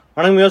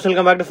வணக்கம் யோஸ்,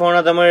 welcome back to ஃபோனா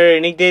Tamil.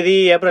 இன்னைக்கு தேதி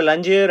April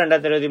 5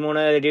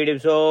 2023 DVD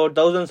episode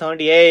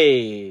 1078.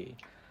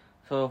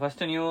 So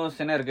first news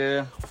என்ன இருக்கு?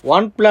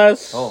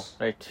 OnePlus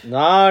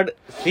Nord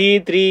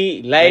CE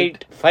Lite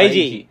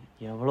 5G.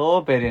 எவ்வளோ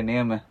பெரிய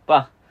நேம் பா,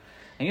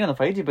 எங்கேயும் அந்த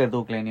 5G பேர்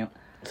தூக்கல இனியும்.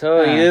 ஸோ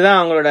இதுதான்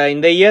அவங்களோட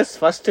இந்த இயர்ஸ்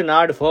ஃபர்ஸ்ட்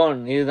நாட்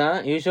ஃபோன். இதுதான்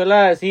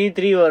யூஸ்வலா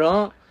CE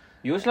வரும்,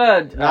 யூஸ்வலா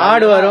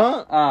நாடு வரும்,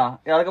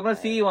 அதுக்கப்புறம்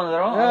சி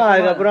வந்துடும்,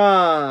 அதுக்கப்புறம்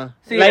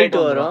லைட்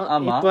வரும்.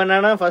 இப்போ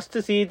என்னன்னா ஃபர்ஸ்ட்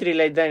CE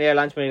லைட் தான் இந்தியா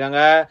லான்ச்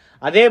பண்ணிருக்காங்க.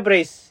 அதே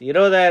பிரைஸ்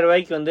 20,000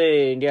 ரூபாய்க்கு வந்து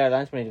இந்தியா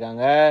லான்ச்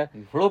பண்ணிருக்காங்க.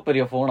 இவ்வளோ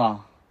பெரிய போனா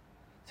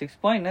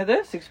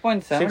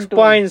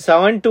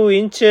 6.72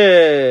 இன்ச்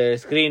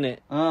ஸ்கிரீனு,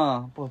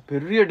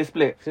 பெரிய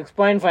டிஸ்பிளே.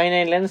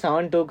 6.59ல இருந்து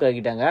 7.2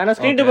 ஆக்கிட்டாங்க. ஆனா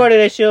screen to body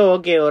ratio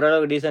okay,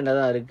 ஓரளவுக்கு டீசெண்டா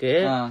தான் இருக்கு.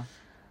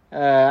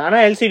 ஆனா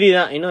LCD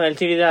தான், இன்னும்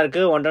LCD தான்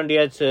இருக்கு.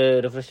 120Hz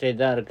ரிஃப்ரெஷ் ரேட்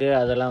தான் இருக்கு.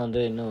 அதெல்லாம்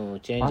வந்து இன்னும்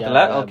சேஞ்ச்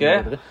ஆகல. ஓகே,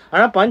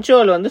 ஆனா பஞ்ச்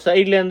ஹோல் வந்து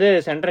சைடுல இருந்து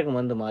சென்டருக்கு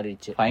வந்து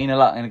மாறிடுச்சு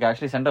ஃபைனலா. எனக்கு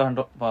ஆக்சுவலி சென்டர்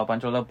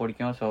பஞ்ச் ஹோல் தான்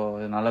பிடிக்கும். ஸோ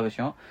இது நல்ல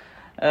விஷயம்.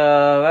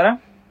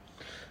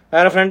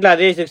 வேற ஃப்ரண்ட்ல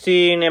அதே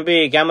 16 MP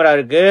கேமரா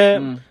இருக்கு.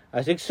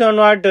 6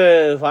 வாட்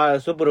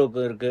சூப்பர் ஹுக்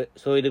இருக்கு.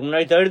 சோ இதுக்கு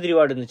முன்னாடி 33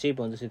 வாட் இருந்துச்சு,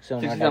 இப்போ வந்து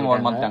 6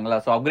 வாட் மாத்திட்டாங்களா?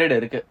 சோ அப்கிரேட்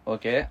இருக்கு.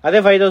 ஓகே, அதே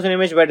 5000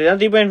 mAh பேட்டரி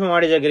தான். 3.5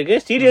 ஆடியோ ஜாக்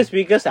இருக்கு. ஸ்டீரியோ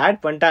ஸ்பீக்கர்ஸ்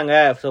ஆட் பண்ணிட்டாங்க.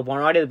 சோ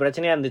போன வாட்டி அது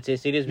பிரச்சனையா இருந்துச்சு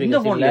ஸ்டீரியோ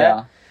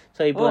ஸ்பீக்கர்ஸ்.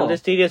 சோ இப்போ வந்து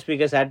ஸ்டீரியோ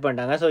ஸ்பீக்கர்ஸ் ஆட்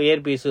பண்ணிட்டாங்க. சோ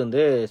இயர் பீஸ்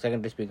வந்து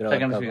செகண்டரி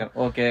ஸ்பீக்கர்.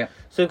 ஓகே,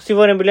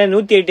 64 MP ல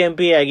 108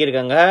 MP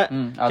ஆகியிருக்காங்க.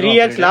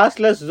 3x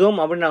லாஸ்லெஸ் ஜூம்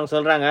அப்படின்னு நாங்க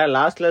சொல்றாங்க.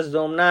 லாஸ்லெஸ்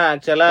ஜூம்னா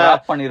ஆக்சுவலா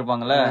கிராப்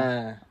பண்ணிருப்பாங்கல,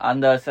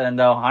 அந்த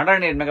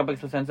 108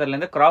 மெகாபிக்சல் சென்சார்ல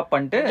இருந்து கிராப்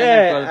பண்ணிட்டு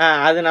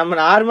அது நம்ம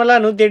நார்மலா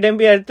 108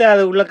 MP எடுத்து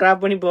அது உள்ள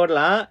கிராப் பண்ணி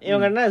போடலாம்.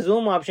 இவங்க என்ன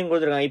ஜூம் ஆப்ஷன்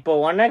கொடுத்துருக்காங்க. இப்போ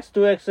 1x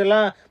 2x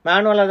எல்லாம்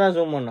மேனுவலா தான்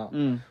ஜூம் பண்ணோம்.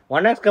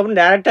 1x அப்புறம்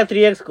டைரக்டா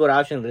 3x ஒரு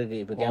ஆப்ஷன் இருக்கு.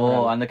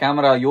 இப்போ அந்த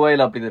கேமரா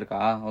யூஐல அப்படி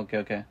இருக்கா? ஓகே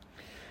ஓகே,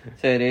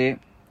 சரி.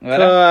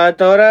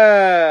 தவிர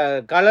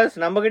கலர்ஸ்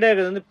நம்ம கிட்ட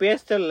இருக்கிறது வந்து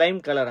பேஸ்டல் லைம்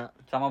கலரா,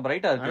 செம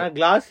பிரைட்டா இருக்கு. ஆனா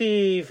கிளாசி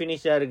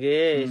ஃபினிஷா இருக்கு.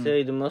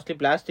 இது மோஸ்ட்லி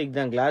பிளாஸ்டிக்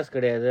தான், கிளாஸ்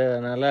கிடையாது.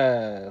 அதனால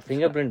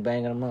ஃபிங்கர் பிரிண்ட்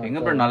பயங்கரமா,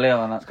 ஃபிங்கர் பிரிண்ட்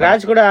நல்லா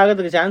ஸ்கிராட்ச் கூட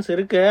ஆகிறதுக்கு சான்ஸ்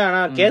இருக்கு. ஆனா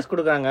கேஸ்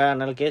கொடுக்குறாங்க,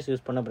 அதனால கேஸ்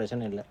யூஸ் பண்ண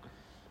பிரச்சனை இல்ல.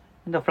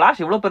 இந்த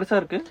ஃபிளாஷ் இவ்வளவு பெருசா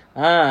இருக்கு.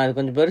 அது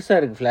கொஞ்சம் பெருசா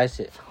இருக்கு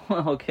ஃபிளாஷ்.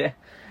 ஓகே,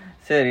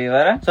 சரி.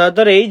 வேற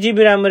அதோட 8GB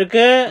RAM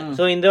இருக்கு.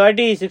 சோ இந்த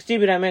வாட்டி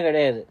 6GB RAM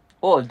கிடையாது.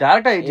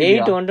 டைரக்டா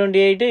 8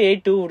 128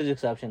 8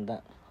 256 ஆப்ஷன்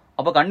தான்.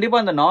 அப்ப கண்டிப்பா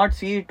இந்த நாட்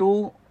C3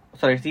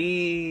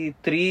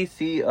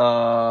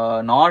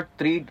 நாட்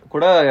 3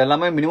 கூட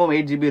எல்லாமே மினிமம்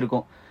 8GB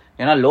இருக்கும்.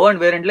 ஏன்னா லோ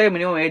அண்ட் வேரியன்ட்ல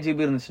மினிமம் 8GB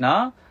இருந்துச்சுன்னா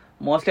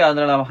மோஸ்ட்லி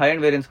அதனால ஹை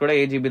அண்ட் வேரியன்ட்ஸ் கூட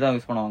 8GB தான்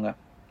யூஸ் பண்ணுவாங்க.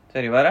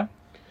 சரி, வேற?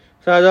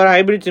 ஸோ அதோட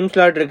ஹைபிரிட் சிம்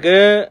ஸ்லாட் இருக்கு.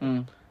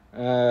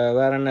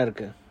 வேற என்ன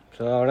இருக்கு?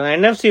 ஸோ அவ்வளோ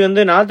NFC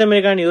வந்து நார்த்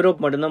அமெரிக்கா அண்ட் யூரோப்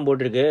மட்டும்தான்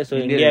போட்டிருக்கு. ஸோ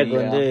இந்தியாவுக்கு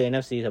வந்து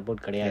NFC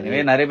சப்போர்ட் கிடையாது.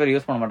 நிறைய பேர்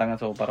யூஸ் பண்ண மாட்டாங்க.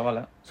 ஸோ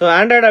பரவாயில்ல. ஸோ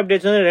ஆண்ட்ராய்டு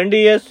அப்டேட்ஸ் வந்து 2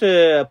 இயர்ஸ்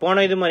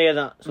போன இது மாதிரியே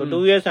தான். So 2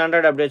 years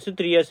Android updates,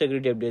 3 years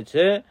security updates.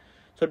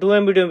 So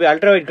 2MB 2MB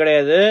ultra wide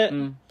கிடையாது.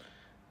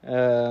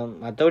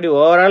 மற்றபடி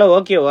ஓவரால்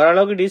ஓகே,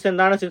 ஓரளவுக்கு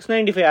டீசென்ட் தான்.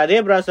 695 அதே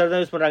ப்ராசஸர்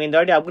தான் யூஸ் பண்றாங்க. இந்த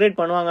வாட்டி அப்கிரேட்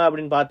பண்ணுவாங்க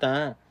அப்படின்னு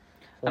பார்த்தேன்.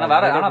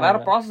 வேற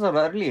ப்ராசஸர்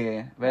வரலையே.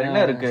 வேற என்ன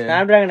இருக்கு?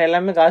 ஸ்னாப்டிராகன்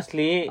எல்லாமே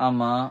காஸ்ட்லி.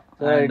 ஆமா,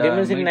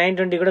 டிமென்சிட்டி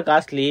 920 கூட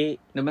காஸ்ட்லி.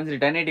 டிமென்சிட்டி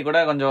 1080 கூட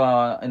கொஞ்சம்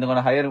இந்த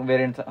கொஞ்சம் ஹையர்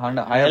வேரியன்ட்ஸ்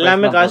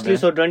எல்லாமே காஸ்ட்லி.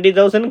 சோ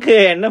 20,000க்கு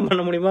என்ன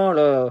பண்ண முடியுமோ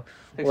அவ்வளோ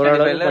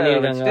ஓரளவுக்கு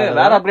பண்ணிருக்காங்க.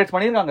 வேற அப்கிரேட்ஸ்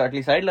பண்ணிருக்காங்க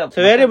அட்லீஸ்ட் சைடுல.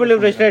 சோ வேரியபிள்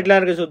ரிஃப்ரெஷ் ரேட்லாம்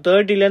இருக்கு. சோ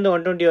 30ல இருந்து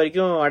 120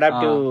 வரைக்கும்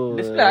அடாப்டிவ்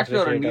டிஸ்ப்ளே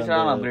ஆக்சுவலி ஒரு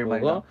டீசன்டான அப்கிரேட்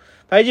மாதிரி.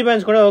 5G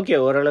பேண்ட்ஸ் கூட ஓகே,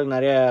 ஓரளவுக்கு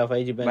நிறைய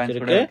 5G பேண்ட்ஸ்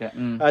இருக்கு.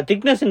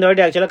 திக்னஸ் இந்த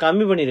வாட்டி ஆக்சுவலா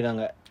கம்மி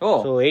பண்ணிருக்காங்க.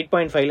 சோ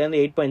 8.5ல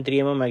இருந்து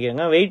 8.3 mm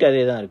ஆக்கிருக்காங்க. வெயிட்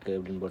அதே தான் இருக்கு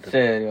அப்படின்னு போட்டு.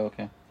 சரி,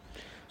 ஓகே.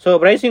 ஸோ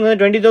பிரைசிங் வந்து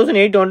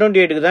 20,008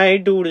 128க்கு தான்.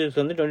 8 2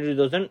 வந்து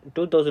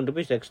 22,000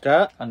 rupees எக்ஸ்ட்ரா.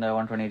 அந்த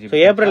 120. So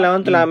April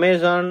 11th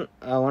Amazon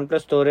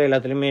OnePlus store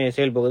எல்லாத்துலயுமே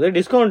சேல் போகுது.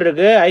 டிஸ்கவுண்ட்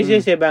இருக்கு.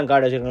 ICICI பேங்க்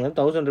கார்டு வச்சிருக்காங்க,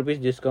 1,000 rupees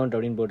டிஸ்கவுண்ட்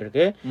அப்படின்னு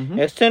போட்டிருக்கு.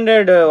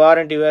 எக்ஸ்டெண்டட்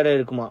வாரண்டி வேற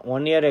இருக்குமா.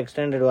 1 year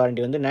எக்ஸ்டெண்டட்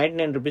வாரண்டி வந்து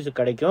 99 rupees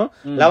கிடைக்கும்.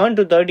 11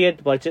 to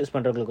 30th பர்ச்சேஸ்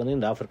பண்றவங்களுக்கு வந்து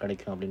இந்த ஆஃபர்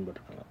கிடைக்கும் அப்படின்னு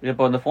போட்டிருக்காங்க.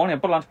 இப்போ இந்த போன்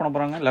எப்போ லான்ச் பண்ண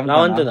போறாங்க?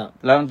 11th தான்.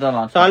 11th தான்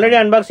லான்ச். ஸோ ஆல்ரெடி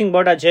அன்பாக்சிங்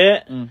போட்டாச்சு.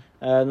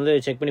 வந்து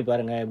செக் பண்ணி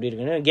பாருங்க எப்படி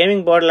இருக்குன்னு.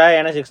 கேமிங் போர்ட்ல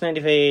ஏன்னா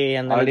 695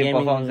 அந்த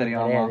கேமிங்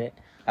தெரியும்.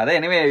 அதே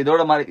எனவே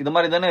இதோட மாதிரி இது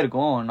மாதிரி தானே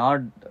இருக்கும்.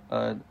 நாட்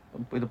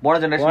இது போன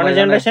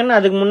ஜெனரேஷன்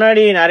அதுக்கு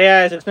முன்னாடி நிறைய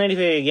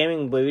 695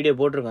 கேமிங் வீடியோ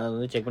போட்டுருக்கோம். அது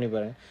வந்து செக் பண்ணி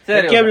பாருங்க.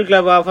 கேபிள்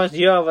கிளப் ஆஃபர்ஸ்,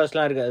 ஜியோ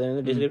ஆஃபர்ஸ்லாம் இருக்கு. அது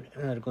வந்து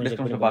டிஸ்கிரிப்ஷன்ல இருக்கும்,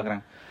 செக் பண்ணி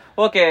பாக்குறேன்.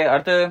 ஓகே,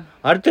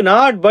 அடுத்து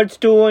நாட் பட்ஸ்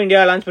 2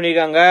 இந்தியா லான்ச்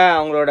பண்ணிருக்காங்க.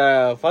 அவங்களோட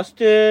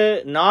ஃபர்ஸ்ட்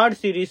நாட்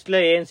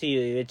சீரிஸ்ல ANC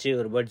வச்சு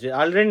ஒரு பட்ஸ்.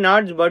 ஆல்ரெடி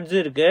நாட் பட்ஸ்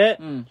இருக்கு.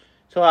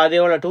 சோ அது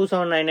எவ்வளவு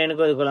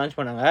 2799க்கு அதுக்கு லான்ச்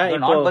பண்ணாங்க.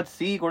 இப்போ பட்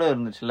சி கூட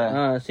இருந்துச்சுல.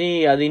 சி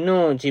அது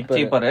இன்னும்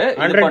சீப்பர்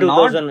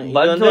 102,000.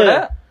 இது வந்து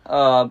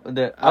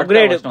இது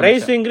அப்கிரேட்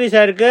பிரைஸ் இன்கிரீஸ்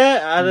ஆயிருக்கு.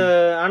 அது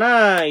ஆனா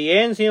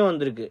ஏஎன்சியும்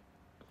வந்திருக்கு.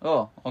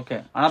 ஓகே.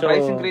 ஆனா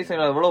பிரைஸ் இன்கிரீஸ்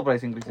எவ்வளவு?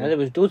 பிரைஸ் இன்கிரீஸ் அது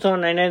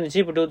 2799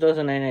 இருந்துச்சு, இப்போ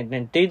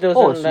 2999.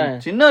 3000 தான்.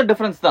 சின்ன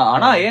டிஃபரன்ஸ் தான்.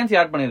 ஆனா ஏஎன்சி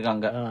ஆட்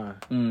பண்ணிருக்காங்க.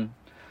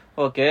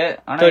 ஓகே.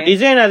 ஆனா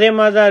டிசைன் அதே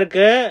மாதிரி தான்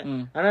இருக்கு.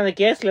 ஆனா அந்த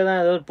கேஸ்ல தான்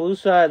ஏதோ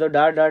புதுசா ஏதோ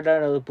டாட்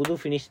புது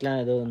ஃபினிஷ்லாம்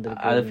ஏதோ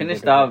வந்திருக்கு. அது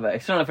ஃபினிஷ் தான்,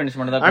 எக்ஸ்டர்னல் ஃபினிஷ்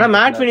மட்டும் தான். ஆனா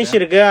மேட் ஃபினிஷ்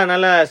இருக்கு,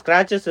 அதனால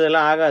ஸ்கிராச்சஸ்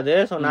இதெல்லாம் ஆகாது.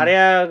 சோ நிறைய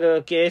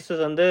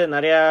கேசஸ் வந்து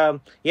நிறைய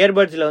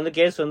இயர்பட்ஸ்ல வந்து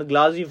கேஸ் வந்து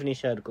கிளாசி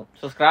ஃபினிஷா இருக்கும்.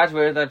 சோ ஸ்கிராட்ச்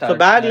விழுதா, சோ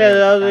பேக்ல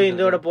ஏதாவது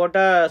இதோட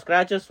போட்டா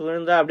ஸ்கிராச்சஸ்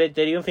விழுந்தா அப்படியே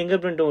தெரியும்,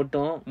 ஃபிங்கர் பிரிண்ட்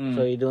ஒட்டும்.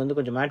 சோ இது வந்து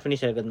கொஞ்சம் மேட்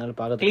ஃபினிஷ் இருக்கிறதுனால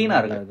பார்க்க க்ளீனா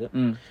இருக்கு.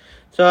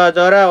 சோ அது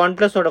தவிர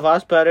OnePlus ஓட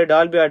ஃபாஸ்ட் பேர்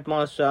டால்பி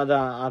அட்மாஸ்,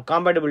 அதான்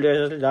compatible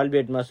devices Dolby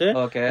Atmos.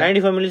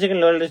 95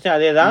 millisecond loyal resistance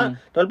அதேதான்.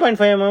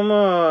 12.5mm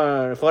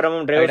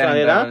 4mm டிரைவர்ஸ்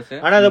அதேதான்.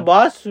 ஆனா அது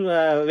பாஸ்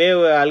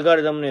வேவ்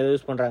அல்காரிதம்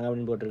யூஸ் பண்றாங்க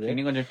அப்படின்னு போட்டுருக்கு.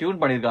 இன்னும் கொஞ்சம்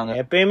டியூன் பண்ணிருக்காங்க.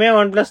 எப்பயுமே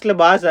OnePlusல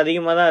பாஸ்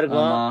அதிகமா தான்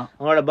இருக்கும்.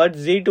 அவங்களோட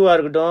பட்ஸ் Z2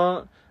 இருக்கட்டும்,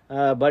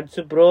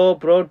 பட்ஸ் ப்ரோ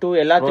 2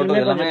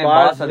 எல்லாத்துலயுமே கொஞ்சம்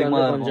பாஸ்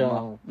அதிகமா கொஞ்சம்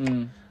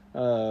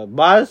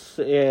பாஸ்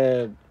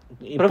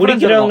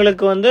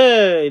பிடிக்கிறவங்களுக்கு வந்து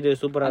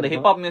இது சூப்பரா இருக்கும்.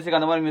 ஹிப் ஹாப் மியூசிக்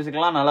அந்த மாதிரி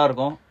மியூசிக்லாம் நல்லா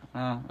இருக்கும்.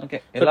 ஓகே.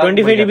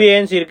 25 dB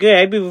ANC இருக்கு.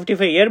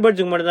 IP55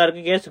 இயர்பட்ஸ்க்கு மட்டும் தான்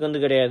இருக்கு, கேஸ்க்கு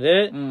வந்து கிடையாது.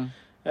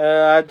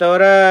 அது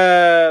தவிர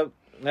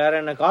வேற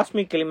என்ன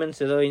காஸ்மிக்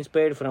எலிமெண்ட்ஸ் ஏதோ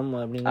இன்ஸ்பயர்ட் ஃப்ரம்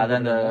அப்படிங்க, அது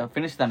அந்த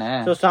ஃபினிஷ் தானே.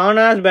 So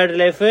 7 hours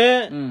battery life,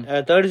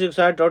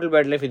 36 hours total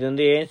battery life. இது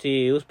வந்து ANC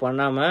யூஸ்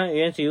பண்ணாம,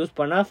 ANC யூஸ்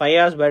பண்ணா 5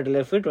 hours battery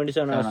life,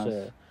 27 hours.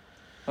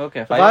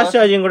 Okay. Fast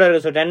charging கூட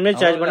இருக்கு. சோ 10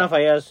 minutes சார்ஜ் பண்ணா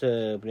 5 hours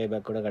ப்ளே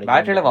பேக் கூட கிடைக்கும்.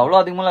 பேட்டரி லைஃப் அவ்வளவு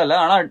அதிகமா இல்ல,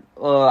 ஆனா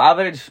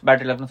ஆவரேஜ்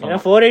பேட்டரி லைஃப்னு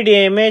சொல்றேன். 480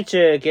 mAh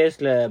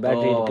கேஸ்ல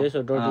பேட்டரி இருக்கு. சோ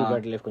டோட்டல்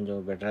பேட்டரி லைஃப்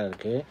கொஞ்சம் பெட்டரா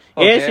இருக்கு.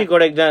 AC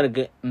கோடெக் தான்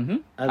இருக்கு.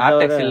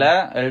 ஆப்டெக்ஸ் இல்ல,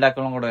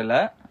 எல்டாக்லும் கூட இல்ல.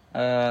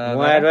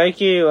 3000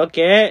 ரூபாய்க்கு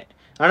ஓகே.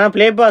 ஆனா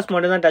ப்ளே பாஸ்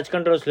மட்டும் தான் டச்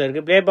கண்ட்ரோல்ஸ்ல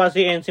இருக்கு. ப்ளே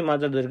பாஸ் ANC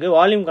மாத்துறது இருக்கு.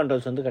 வால்யூம்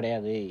கண்ட்ரோல்ஸ் வந்து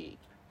கிடையாது.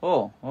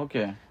 ஓ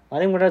ஓகே.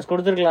 வால்யூம் கண்ட்ரோல்ஸ்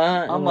கொடுத்துருக்கலாம்,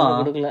 ஆமா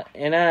கொடுக்கல.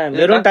 ஏன்னா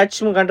வெறும் டச்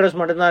கண்ட்ரோல்ஸ்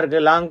மட்டும் தான் இருக்கு.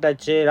 லாங்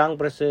டச், லாங்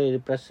பிரஸ், இது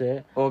பிரஸ்.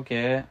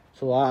 ஓகே.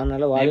 சோ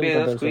அதனால வால்யூம்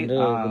கண்ட்ரோல்ஸ் வந்து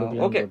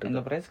கொடுக்கல. ஓகே,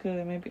 இந்த பிரைஸ்க்கு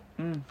மேபி.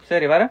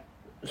 சரி, வேற.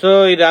 சோ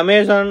இது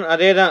அமேசான்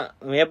அதேதான்,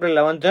 April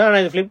 11th. ஆனா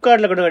இது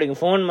பிளிப்கார்ட்ல கூட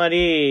கிடைக்கும். போன்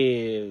மாதிரி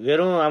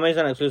வெறும்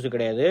அமேசான் எக்ஸ்க்ளூசிவ்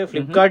கிடையாது.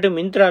 பிளிப்கார்ட்,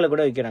 மிந்த்ரால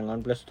கூட விக்கிறாங்க.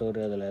 OnePlus ஸ்டோர்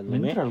அதுல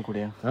எதுவுமே.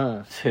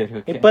 சரி,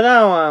 ஓகே.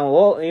 இப்பதான்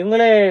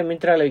இவங்களே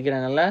மிந்த்ரால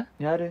விக்கிறாங்கல்ல.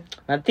 யாரு?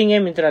 நத்திங்கே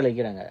மிந்த்ரால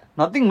விக்கிறாங்க.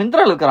 நத்திங்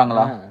மிந்த்ரால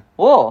விக்கிறாங்களா?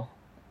 ஓ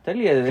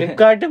தெரியாது.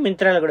 பிளிப்கார்ட்,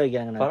 மிந்த்ரால கூட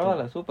விக்கிறாங்க.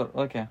 பரவாயில்ல, super.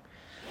 Okay.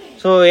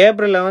 So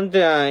April 11th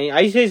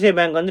ICICI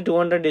bank வந்து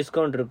 200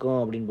 டிஸ்கவுண்ட் இருக்கும்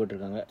அப்படின்னு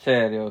போட்டிருக்காங்க.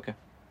 சரி, ஓகே.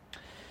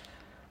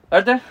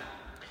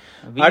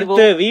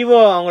 அடுத்து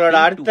விவோ அவங்களோட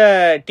அடுத்த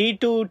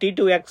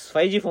T2X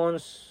 5G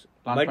bones,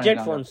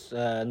 budget bones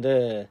வந்து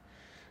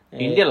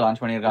இந்தியால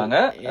லான்ச் பண்ணிருக்காங்க.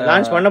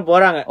 லான்ச் பண்ண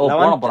போறாங்க.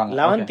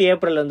 11th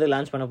April வந்து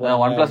லான்ச் பண்ண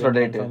போறாங்க. OnePlus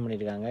டேட்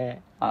பண்ணிருக்காங்க.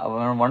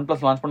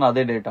 OnePlus லான்ச் பண்ண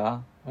அதே டேட்டா?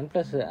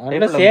 OnePlus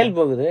சேல்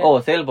போகுது. ஓ,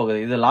 சேல் போகுது.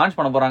 இது லான்ச்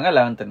பண்ண போறாங்க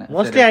 11th.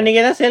 மோஸ்ட்லி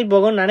அன்னைக்கே தான் சேல்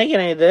போகும்னு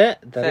நினைக்கிறேன். இது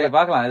சரி,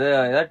 பார்க்கலாம். இது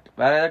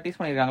வேற ஏதாவது டீஸ்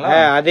பண்ணிருக்காங்களா?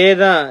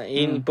 அதேதான்.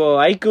 இப்போ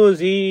iQ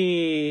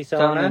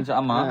Z7,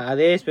 ஆமா,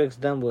 அதே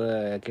ஸ்பெக்ஸ் தான்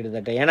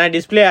கிட்டத்தட்ட. ஏன்னா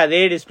டிஸ்ப்ளே அதே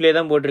டிஸ்ப்ளே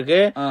தான்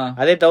போட்டிருக்கு.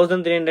 அதே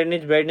 1300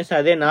 nits பிரைட்னஸ்,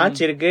 அதே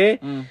நாட்ச் இருக்கு,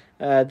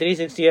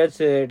 360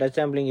 Hz டச்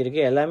சாம்பிளிங்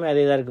இருக்கு, எல்லாமே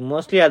அதே தான் இருக்கு.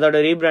 மோஸ்ட்லி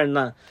அதோட ரீபிராண்ட்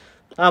தான்.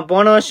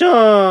 போன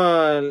வருஷம்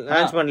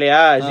லான்ச்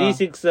பண்ணலையா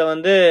Z6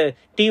 வந்து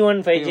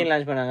T1 5G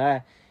லான்ச் பண்ணாங்க.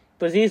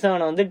 இப்போ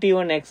Z7 வந்து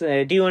T1X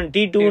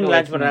T2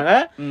 லான்ச் பண்றாங்க.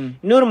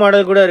 இன்னொரு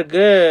மாடல் கூட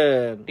இருக்கு,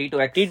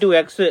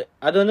 T2X.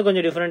 அது வந்து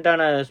கொஞ்சம்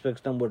டிஃபரெண்டான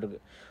ஸ்பெக்ஸ் தான் போட்டுருக்கு.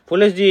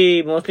 ஃபுல் HD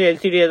மோஸ்ட்லி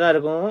LCD தான்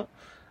இருக்கும்.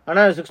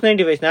 ஆனா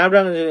 695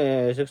 ஸ்னாப்டிராகன்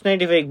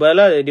 695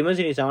 பதிலா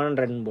Dimensity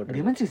 700 போட்டு.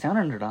 Dimensity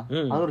 700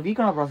 அது ஒரு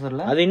வீக்கான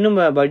ப்ராசஸர்ல. அது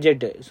இன்னும்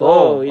பட்ஜெட். சோ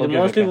இது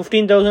மோஸ்ட்லி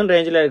 15,000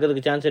 ரேஞ்சில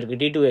இருக்கிறதுக்கு சான்ஸ்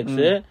இருக்கு. T2X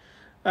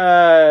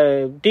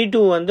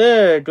T2 வந்து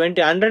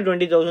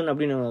 120,000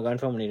 அப்படின்னு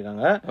கன்ஃபார்ம்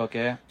பண்ணிருக்காங்க.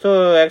 ஓகே. சோ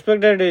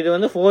எக்ஸ்பெக்டட் இது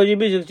வந்து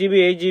 4GB 6GB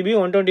 8GB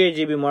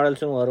 128GB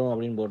மாடல்ஸும் வரும்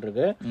அப்படின்னு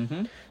போட்டிருக்கு.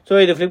 சோ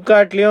இது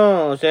பிளிப்கார்ட்லயும்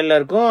சேல்ல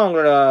இருக்கும்,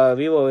 அவங்களோட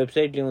விவோ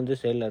வெப்சைட்லயும் வந்து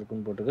சேல்ல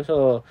இருக்கும்னு போட்டிருக்கு. சோ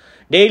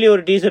டெய்லி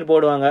ஒரு டீசர்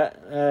போடுவாங்க.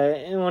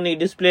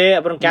 டிஸ்பிளே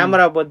அப்புறம்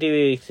கேமரா பத்தி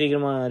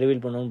சீக்கிரமா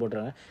ரிவீல் பண்ணுவோம்னு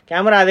போட்டுருக்காங்க.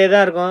 கேமரா அதே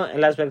தான் இருக்கும்,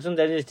 எல்லா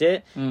ஸ்பெக்ஸும் தெரிஞ்சிச்சு.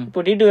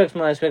 இப்போ T2X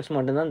ஸ்பெக்ஸ்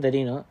மட்டும் தான்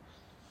தெரியணும்.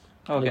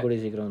 கூடிய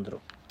சீக்கிரம்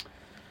வந்துடும்.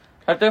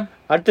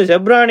 அடுத்து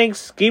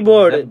ஜெப்ரானிக்ஸ்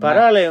கீபோர்டு.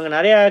 பரவாயில்ல, இவங்க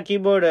நிறைய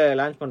கீபோர்டு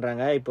லான்ச்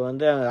பண்றாங்க. இப்போ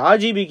வந்து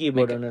RGB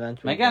கீபோர்டு ஒன்னு லான்ச்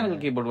பண்ணாங்க.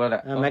 மெக்கானிக்கல் கீபோர்டு வேற.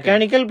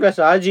 Mechanical plus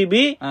RGB,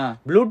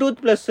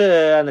 Bluetooth plus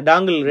அந்த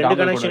டாங்கிள் ரெண்டு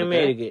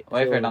கனெக்ஷனுமே இருக்கு.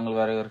 வைஃபை டாங்கிள்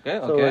வேற இருக்கு.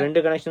 சோ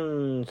ரெண்டு கனெக்ஷன்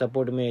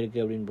சப்போர்ட்டுமே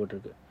இருக்கு அப்படின்னு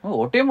போட்டுருக்கு.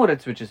 ஒட்டேமோ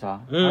ரெட் ஸ்விட்சஸா?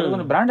 அது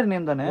ஒரு பிராண்டட்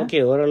நேம் தானே.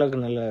 ஓகே,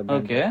 ஓரளவுக்கு நல்ல.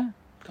 Okay.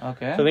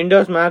 Okay. So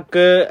Windows, Mac,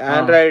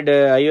 Android,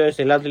 iOS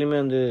எல்லாத்துலயுமே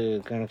வந்து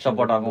கனெக்ஷன்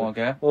சப்போர்ட் ஆகும்.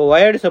 ஓகே.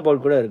 வயர்டு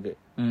சப்போர்ட் கூட இருக்கு.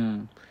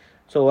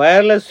 So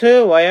wireless,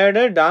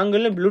 wired,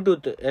 dongle,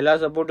 Bluetooth எல்லா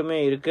சப்போர்ட்டுமே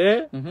இருக்கு.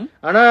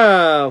 ஆனா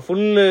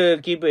ஃபுல்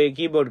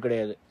கீபோர்டு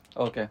கிடையாது.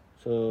 ஓகே.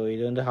 ஸோ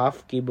இது வந்து ஹாஃப்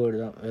கீபோர்டு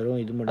தான்,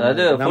 வெறும் இது மட்டும்.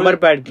 அதாவது நம்பர்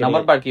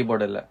பேட்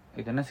கீபோர்டு இல்ல.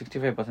 இது என்ன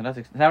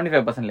 65%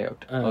 75%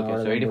 லேஅவுட். ஓகே.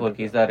 ஸோ 84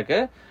 கீஸ் தான்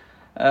இருக்கு.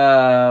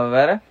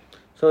 வேற.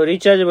 ஸோ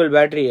ரீசார்ஜபிள்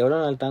பேட்டரி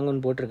எவ்வளவு நாள்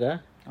தாங்கும்னு போட்டிருக்கேன்.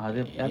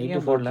 அது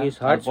 84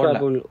 keys, hot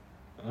swappable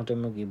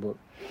automatic keyboard.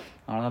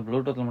 ஆனா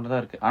ப்ளூடூத்ல மட்டும்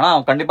தான் இருக்கு. ஆனா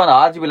கண்டிப்பா அந்த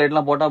RGB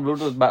லைட்லாம் போட்டா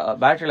ப்ளூடூத்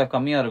பேட்டரி லைஃப்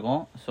கம்மியா இருக்கும்.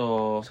 சோ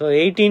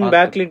 18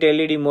 பேக்லிட்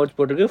LED மோட்ஸ்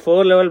போட்டுருக்கு.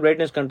 4 லெவல்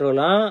பிரைட்னஸ்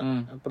கண்ட்ரோலாம்.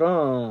 அப்புறம்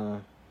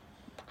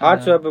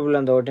ஹாட் ஸ்வாப்பபிள்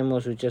அந்த OTMO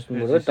switches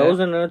போட்டு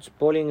 1000 Hz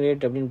polling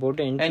rate அப்படின்னு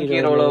போட்டு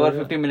NK rollover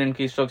 50 million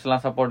keystrokes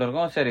எல்லாம் சப்போர்ட்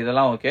இருக்கும். சரி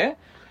இதெல்லாம் ஓகே.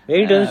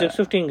 வெயிட் வந்து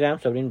 615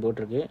 grams அப்படின்னு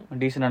போட்டிருக்கு.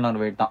 டீசென்டான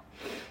ஒரு வெயிட் தான்.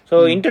 ஸோ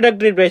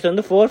இன்ட்ரோடக்டரி பிரைஸ்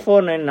வந்து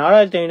 449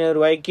 4500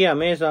 ரூபாய்க்கு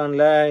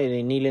அமேசான்ல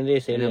இன்னிலேருந்தே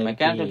sale.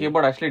 Mechanical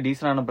keyboard actually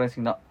டீசென்டான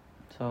pricing தான்.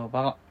 ஸோ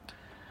பார்க்கலாம்.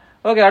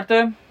 ஓகே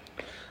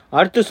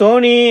அடுத்து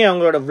சோனி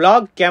அவங்களோட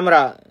vlog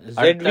கேமரா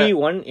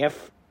ZV-1F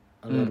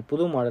ஒரு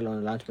புது மாடல்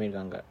வந்து லான்ச்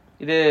பண்ணிருக்காங்க.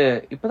 இது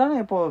இப்பதானே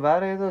இப்போ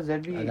வேற ஏதோ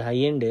ZV அது ஹை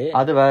எண்ட்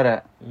அது வேற.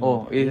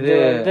 இது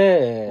வந்து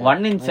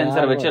 1 inch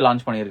சென்சார் வச்சு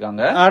லான்ச்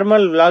பண்ணிருக்காங்க.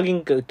 நார்மல் vlogging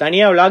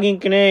தனியா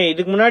vloggingக்குனே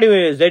இதுக்கு முன்னாடி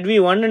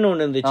ZV-1 ன்னு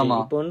ஒன்னு இருந்துச்சு.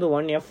 இப்போ வந்து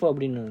 1F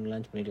அப்படின்னு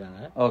லான்ச்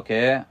பண்ணிருக்காங்க. ஓகே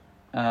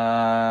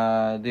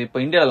இது இப்போ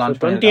இந்தியால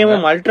launch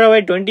 20mm ultra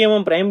wide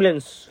 20mm prime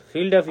lens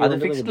field of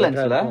அது ஃபிக்ஸ்ட்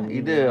லென்ஸ்ல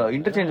இது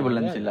இன்டர்சேஞ்சபிள்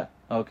லென்ஸ் இல்ல.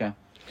 ஓகே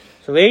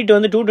ஸோ வெயிட்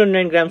வந்து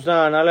 229 grams தான்.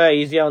 அதனால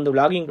ஈஸியா வந்து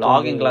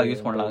vloggingலாம்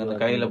யூஸ் பண்ணலாம் இந்த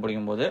கையில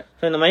பிடிக்கும் போது.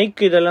 ஸோ இந்த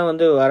மைக் இதெல்லாம்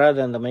வந்து வராது.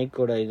 அந்த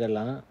மைக்கோட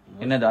இதெல்லாம்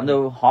என்னது அந்த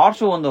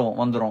ஹார்ஷோ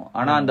வந்துரும்.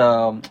 ஆனா அந்த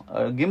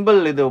கிம்பிள்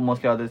இது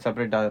மோஸ்ட்லி அது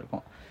செப்பரேட்டா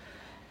இருக்கும்.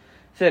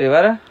 சரி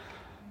வேற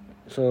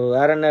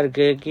வேற என்ன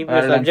இருக்கு?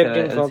 Keyboard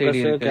subjecting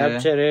focus,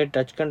 capture,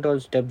 touch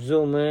control, step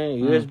zoom,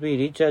 USB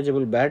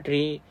rechargeable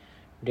battery,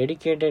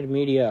 dedicated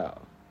media,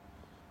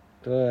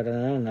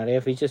 நிறைய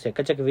ஃபீச்சர்ஸ்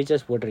எக்கச்சக்க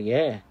ஃபீச்சர்ஸ்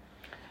போட்டிருக்கே.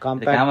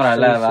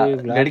 கேமரால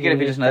டெடிகேட்டட்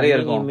ஃபீச்சர்ஸ் நிறைய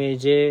இருக்கும்.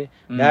 Image,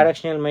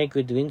 directional mic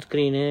with wind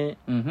screen,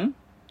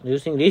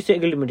 using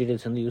recycled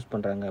materials வந்து யூஸ்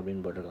பண்றாங்க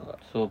அப்படின்னு போட்டிருக்காங்க.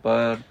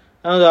 சூப்பர்.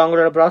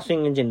 அவங்களோட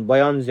ப்ராசஸிங் இன்ஜின்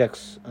பயான்ஸ்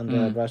எக்ஸ் அந்த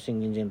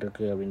ப்ராசஸிங் இன்ஜின்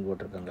இருக்கு அப்படின்னு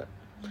போட்டிருக்காங்க.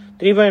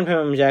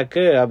 3.5mm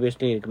ஜாக்கு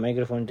ஆப்வியஸ்லி இருக்கு.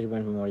 மைக்ரோஃபோன்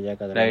 3.5mm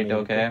ஜாக் அது right.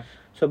 Okay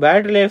so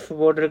battery life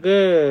போட்டிருக்கு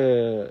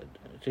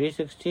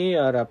 360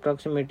 or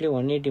approximately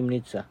 180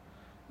 minutes.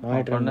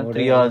 Monitor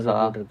 3 hours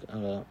போட்டிருக்கு.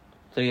 அதான்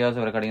 3 hours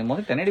வரை கிடைக்கும்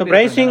போது 1080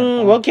 பிரைசிங்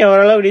ஓகே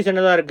ஓரளவு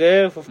டீசென்ட்டா தான் இருக்கு.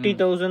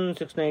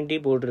 50,690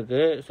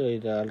 போட்டிருக்கு. ஸோ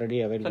இது ஆல்ரெடி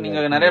அவைலபிள்.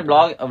 நீங்க நிறைய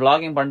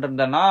vlogging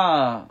பண்றதுன்னா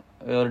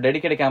ஒரு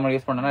டெடிகேட்டட் கேமரா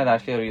யூஸ் பண்ணனா இது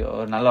ஆக்சுவலி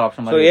ஒரு நல்ல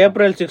ஆப்ஷன் மாதிரி.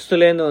 ஏப்ரல் 6th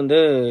ல இருந்து வந்து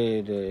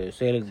இது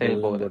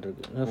சேலுக்கு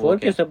போட்டுருக்கு.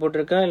 4K சப்போர்ட்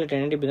இருக்கா இல்ல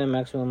 1080p தான்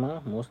மேக்ஸிமமா?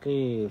 மோஸ்ட்லி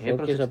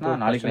 4K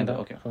சப்போர்ட் நாளைக்கு இருந்து.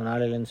 ஓகே சோ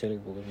நாளைல இருந்து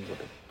சேலுக்கு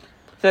போட்டுருக்கு.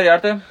 சரி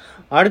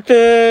அடுத்து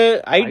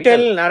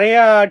ஐடெல் நிறைய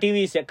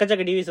டிவிஸ்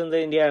எக்கச்சக்க டிவிஸ் வந்து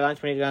இந்தியா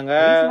லான்ச் பண்ணிருக்காங்க.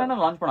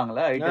 லான்ச்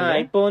பண்ணாங்கல ஐடெல்.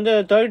 இப்போ வந்து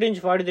 30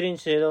 inch 43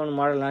 inch ஏதோ ஒரு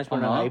மாடல் லான்ச்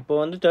பண்ணாங்க. இப்போ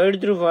வந்து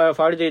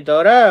 33-43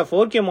 தவிர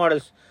 4K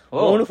மாடல்ஸ்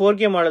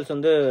 4K மாடல்ஸ்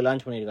வந்து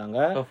லான்ச் பண்ணிருக்காங்க.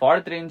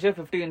 43 inch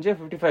 50 inch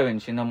 55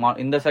 inch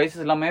இந்த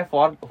சைஸஸ் எல்லாமே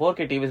 4K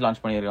டிவிஸ்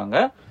லான்ச் பண்ணிருக்காங்க.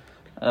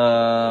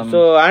 சோ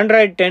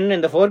ஆண்ட்ராய்ட் 10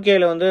 இந்த 4K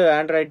ல வந்து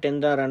ஆண்ட்ராய்ட் 10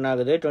 தான் ரன்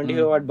ஆகுது.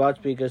 25 watt bass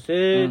speakers,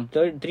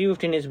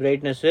 315 nits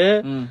brightness,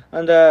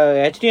 அந்த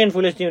HDR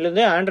Full HD ல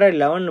இருந்து ஆண்ட்ராய்ட்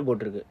 11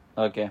 போட்டிருக்கு.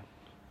 ஓகே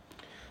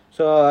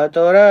சோ அது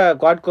தவிர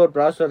குவாட் கோர்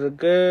ப்ராசஸர்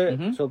இருக்கு.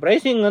 சோ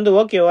பிரைசிங் வந்து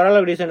ஓகே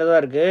ஓரளவு டீசென்ட்டா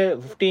தான் இருக்கு.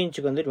 50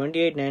 inchக்கு வந்து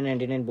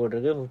 28,999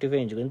 போட்டிருக்கு.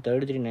 55 inchக்கு வந்து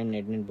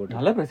 33,999 போட்டிருக்கு.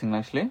 நல்ல pricing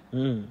actually.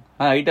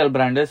 Itel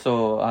brand so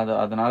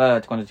அதனால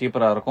கொஞ்சம்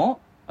சீப்பரா இருக்கும்.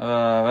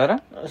 வேற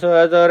சோ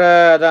அது தவிர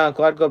அதான்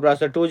quad core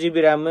processor, 2GB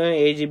RAM,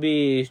 8GB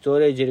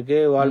storage இருக்கு.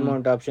 வால்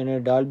மவுண்ட் ஆப்ஷன்,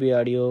 டால்பி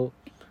ஆடியோ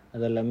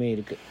அதெல்லாமே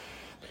இருக்கு.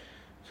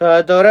 ஸோ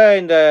அது தவிர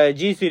இந்த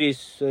ஜி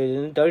சீரிஸ் இது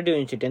 32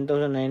 inch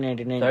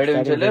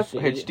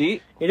 10,999 HD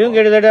இதுவும்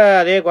கிட்டத்தட்ட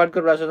அதே குவாட்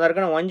கோர் ப்ராசஸர் தான்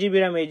இருக்கு.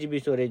 1GB RAM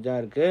 8GB ஸ்டோரேஜ் தான்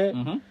இருக்கு.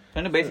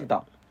 பேசிக்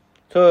தான்.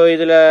 ஸோ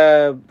இதுல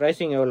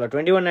பிரைசிங் எவ்வளோ?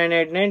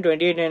 21,999,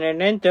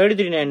 28,999,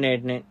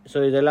 33,999. ஸோ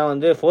இதெல்லாம்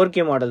வந்து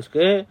 4K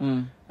மாடல்ஸ்க்கு.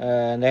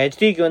 இந்த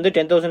ஹெச்டிக்கு வந்து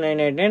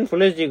 10,999,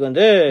 ஃபுல் ஹெச்டிக்கு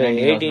வந்து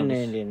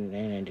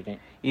 18,999.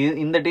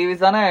 இந்த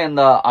டிவிஸ் தானே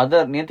இந்த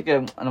அதர் நேத்துக்கு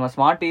நம்ம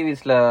ஸ்மார்ட்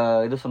டிவிஸ்ல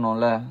இது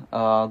சொன்னோம்ல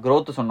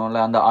growth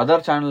சொன்னோம்ல அந்த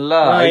அதர் சேனல்ல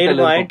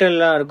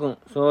ஐடெல்லாம் இருக்கும்.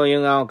 ஸோ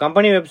இவங்க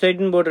கம்பெனி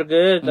வெப்சைட்னு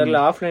போட்டிருக்கு. தெரியல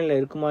ஆஃப்லைன்ல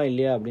இருக்குமா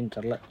இல்லையா அப்படின்னு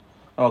தெரியல.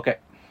 ஓகே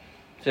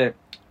சரி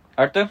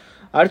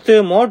அடுத்து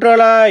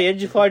மோட்டோரோலா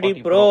எட்ஜ் 40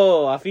 ப்ரோ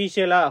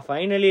அபிஷியலா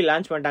ஃபைனலி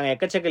லான்ச் பண்ணிட்டாங்க.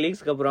 எக்கச்சக்க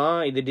லீக்ஸ்க்கு அப்புறம்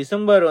இது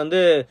டிசம்பர் வந்து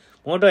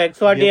மோட்டோ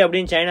X40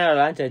 அப்படின்னு சைனால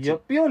லான்ச் ஆச்சு.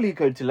 எப்பயோ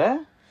லீக் ஆச்சுல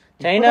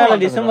சைனால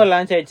டிசம்பர்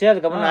லான்ச் ஆயிடுச்சு.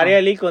 அதுக்கப்புறம் நிறைய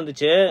லீக்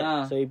வந்துச்சு.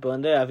 சோ இப்போ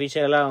வந்து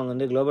அபிஷியலா அவங்க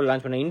வந்து குளோபல்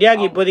லான்ச் பண்ணாங்க.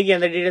 இந்தியாவுக்கு இப்போதைக்கு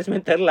எந்த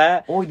டீடைல்ஸுமே தெரியல.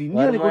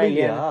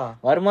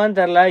 வருமானு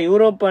தெரியல.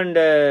 Europe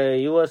and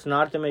US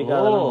north America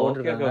அதெல்லாம்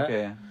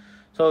போட்டிருக்காங்க.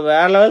 ஸோ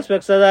வேற லெவல்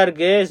ஸ்பெக்ஸா தான்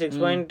இருக்கு.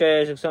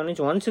 6.67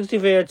 inch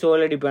 165 Hz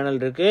OLED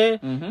பேனல் இருக்கு.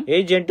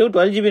 8 Gen 2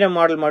 12GB RAM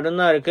மாடல்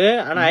மட்டும் தான் இருக்கு.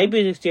 ஆனா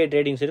IP68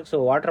 ரேட்டிங்ஸ் இருக்கு.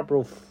 ஸோ வாட்டர்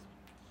ப்ரூஃப்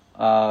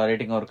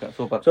ரேட்டிங்கும் இருக்கு.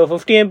 Super. So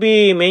 50MP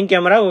main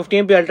camera,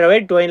 50MP ultra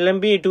wide,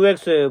 12MP 2X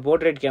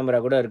portrait camera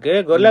கூட இருக்கு.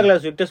 Gorilla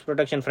class victors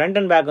protection front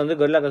and back வந்து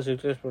கொரில்லா கிளாஸ்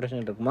விக்டர்ஸ்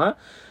ப்ரொடெக்ஷன் இருக்குமா.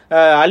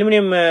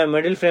 அலுமினியம்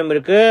மிடில் ஃப்ரேம்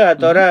இருக்கு.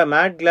 அது தவிர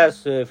mat class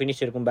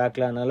finish இருக்கும்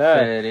பேக்ல. அதனால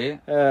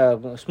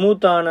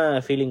ஸ்மூத்தான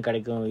ஃபீலிங்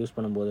கிடைக்கும் யூஸ்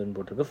பண்ணும்போதுன்னு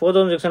போட்டிருக்கு.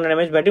 4600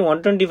 mAh battery,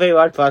 125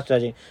 watt fast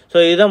charging. So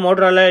இதுதான்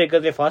மோட்டோரோலா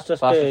இருக்கிறது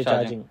ஃபாஸ்டஸ்ட்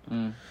சார்ஜிங்.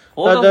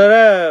 அது தவிர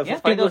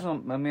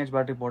 50,000 mAh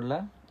பேட்டரி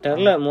போடல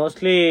தெரியல.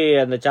 மோஸ்ட்லி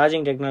அந்த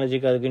சார்ஜிங்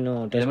டெக்னாலஜிக்கு அதுக்கு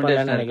இன்னும் டெஸ்ட்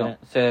பண்ணலன்னு நினைக்கிறேன்.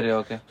 சரி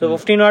okay. So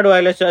 15 watt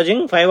wireless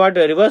charging, 5 watt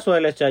reverse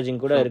wireless charging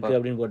கூட இருக்கு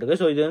அப்படின்னு போட்டுருக்கு.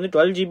 சோ இது வந்து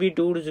 12GB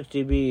 2 to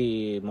 6GB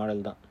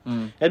மாடல் தான்.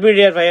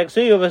 LPDDR5X,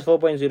 UFS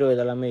 4.0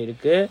 இதெல்லாமே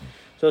இருக்கு.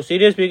 So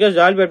serious speakers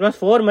Dolby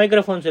Atmos 4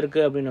 microphones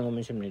இருக்கு அப்படின்னு அவங்க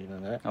மென்ஷன்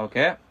பண்ணியிருக்காங்க.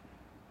 ஓகே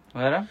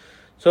வேற.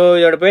 ஸோ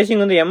இதோட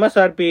பேசிங் வந்து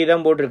எம்எஸ்ஆர்பி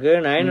தான் போட்டிருக்கு,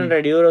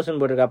 €900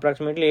 போட்டிருக்கு,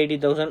 அப்ராக்சிமேட்லி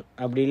 80,000.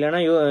 அப்படி இல்லைன்னா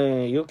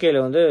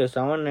யூகேல வந்து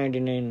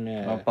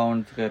 $799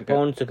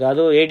 பவுண்ட்ஸுக்கு,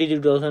 அதுவும்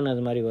 82,000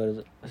 அது மாதிரி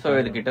வருது. ஸோ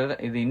இது கிட்ட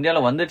இது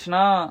இந்தியாவில்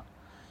வந்துச்சுன்னா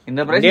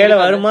இந்த இந்தியால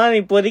வருமா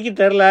இப்போதைக்கு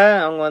தெரியல.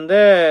 அவங்க வந்து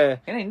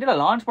இந்தியால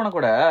லான்ச் பண்ண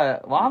கூட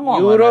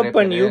வாங்குவாங்க. Europe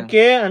and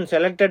UK and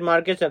selected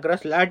markets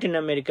across Latin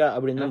America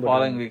அப்படின்னு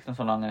ஃபாலோயிங் வீக்ஸ்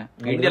சொன்னாங்க.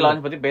 இந்தியா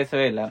லான்ச் பத்தி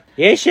பேசவே இல்ல.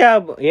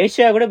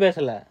 ஏசியா கூட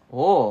பேசல.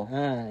 ஓ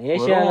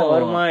ஏசியால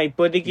வருமா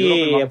இப்போதைக்கு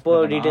எப்போ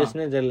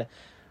டீடைல்ஸ்னு தெரியல.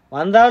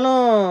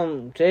 வந்தாலும்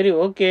சரி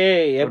ஓகே,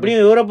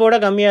 எப்படியும் யூரோப்போட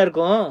கம்மியா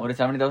இருக்கும். ஒரு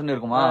 70,000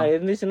 இருக்குமா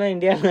இருந்துச்சுன்னா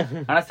இந்தியால.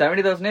 ஆனா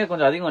 70,000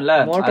 கொஞ்சம் அதிகம் இல்ல.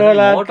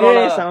 மோட்டோரோலாக்கு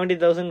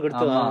 70,000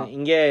 கொடுத்துவாங்க.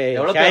 இங்க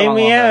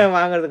ஷைமியே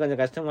வாங்குறது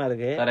கொஞ்சம் கஷ்டமா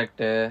இருக்கு.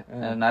 கரெக்ட்.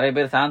 நிறைய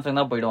பேர் சாம்சங்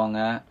தான்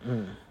போயிடுவாங்க,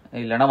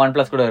 இல்லனா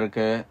OnePlus கூட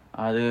இருக்கு.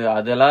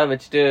 அதெல்லாம்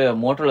வச்சுட்டு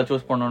மோட்டோரோலா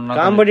சூஸ் பண்ணனும்னா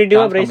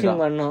காம்படிட்டிவா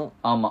பிரைசிங் பண்ணனும்.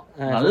 ஆமா,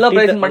 நல்ல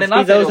பிரைசிங்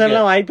பண்ணினா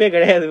 50,000லாம் வாய்ப்பே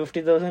கிடையாது.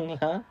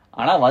 50,000லாம்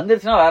ஆனா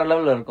வந்துருச்சுன்னா வேற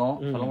லெவல்ல இருக்கும்,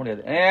 சொல்ல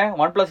முடியாது.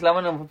 OnePlus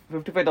 11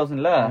 55,000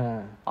 இல்ல,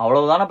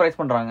 அவ்வளவுதான பிரைஸ்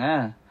பண்றாங்க,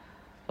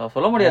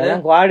 சொல்ல முடியாது.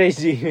 குவாட்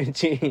HD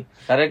வெச்சி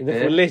கரெக்ட்,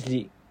 ஃபுல் HD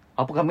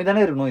அப்ப கம்மி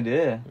தானே இருக்கணும். இது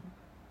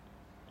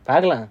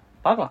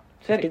பார்க்கலாம்.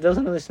 சரி,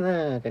 50,000 வந்துச்சுன்னா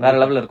வேற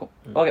லெவல்ல இருக்கும்.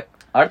 ஓகே,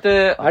 அடுத்து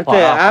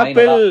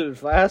ஆப்பிள்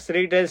ஃபர்ஸ்ட்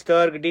ரீட்டைல்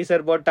ஸ்டோருக்கு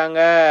டீசர் போட்டாங்க.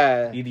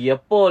 இது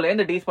எப்போல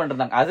இருந்து டீஸ்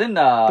பண்றாங்க? அது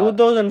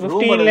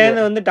 2015ல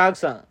இருந்து வந்து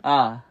டாக்ஸா.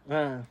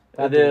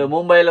 அது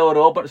மும்பைல ஒரு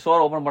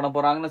ஸ்டோர் ஓபன் பண்ண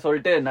போறாங்கன்னு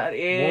சொல்லிட்டு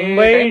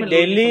மும்பை,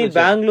 டெல்லி,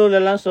 பெங்களூர்ல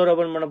எல்லாம் ஸ்டோர்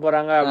ஓபன் பண்ண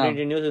போறாங்க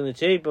அப்படின்ற நியூஸ்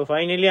இருந்துச்சு. இப்போ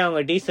ஃபைனலி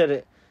அவங்க டீசர்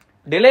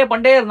டிலே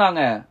பண்ணிட்டே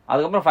இருந்தாங்க.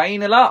 அதுக்கப்புறம்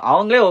ஃபைனலா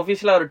அவங்களே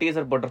ஒபிஷியலா ஒரு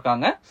டீசர்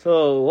போட்டிருக்காங்க. சோ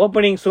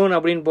ஓபனிங் சூன்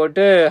அப்படின்னு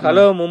போட்டு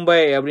ஹலோ மும்பை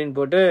அப்படின்னு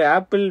போட்டு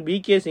ஆப்பிள்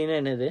பிகேசின்னு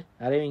என்னது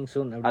அரைவிங்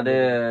சூன், அது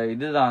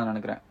இதுதான்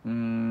நினைக்கிறேன்.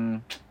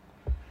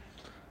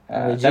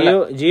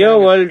 ஜியோ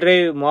வேர்ல்ட்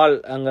டிரைவ் மால்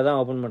அங்கதான்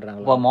ஓபன்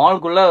பண்றாங்க.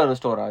 மால்குள்ள ஒரு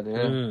ஸ்டோர் அது.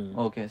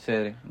 ஓகே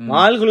சரி,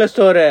 மால்குள்ள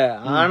ஸ்டோர்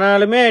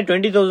ஆனாலுமே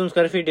 20,000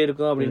 ஸ்கொயர் ஃபீட்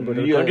இருக்கும் அப்படின்னு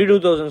போட்டு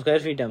 22,000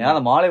 ஸ்கொயர் ஃபீட்.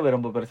 அந்த மாலே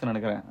ரொம்ப பெருசு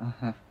நினைக்கிறேன்.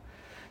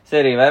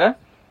 சரி வேற.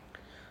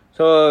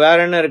 ஸோ வேற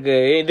என்ன இருக்கு?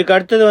 இதுக்கு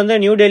அடுத்தது வந்து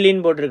நியூ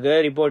டெல்லின்னு போட்டிருக்கு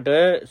ரிப்போர்ட்டு.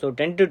 ஸோ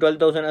 10 to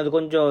 12,000 அது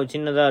கொஞ்சம்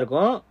சின்னதா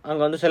இருக்கும்.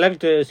 அங்க வந்து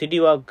செலக்ட் சிட்டி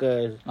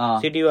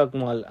வாக்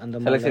மால்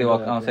அந்த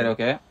சரி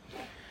ஓகே.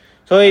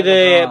 ஸோ இது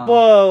எப்போ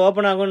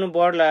ஓப்பன் ஆகும்னு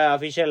போடல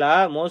அஃபிஷியலா.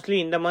 மோஸ்ட்லி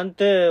இந்த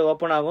மந்த்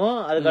ஓப்பன் ஆகும்.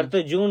 அதுக்கு அடுத்து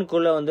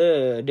ஜூனுக்குள்ள வந்து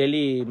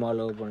Delhi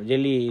mall open,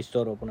 Delhi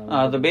store open ஆகும்.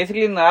 அது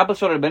பேசிக்கலி இந்த ஆப்பிள்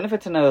ஸ்டோர்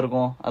பெனிஃபிட்ஸ் என்ன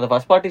இருக்கும்? அது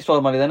ஃபர்ஸ்ட் பார்ட்டி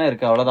ஸ்டோர் மாதிரி தானே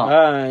இருக்கு, அவ்வளவுதான்.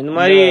 இந்த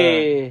மாதிரி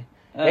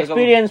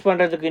எக்ஸ்பீரியன்ஸ்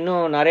பண்றதுக்கு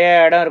இன்னும் நிறைய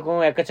இடம்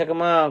இருக்கும்,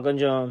 எக்கச்சக்கமா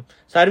கொஞ்சம்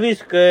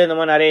சர்வீஸ்க்கு இந்த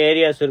மாதிரி நிறைய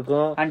ஏரியாஸ்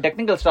இருக்கும். அண்ட்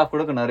டெக்னிக்கல் ஸ்டாஃப்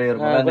கூட நிறைய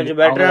இருக்கும், கொஞ்சம்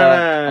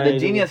பெட்டரான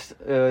ஜீனியஸ்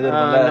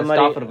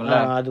ஸ்டாஃப் இருக்கும்ல,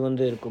 அது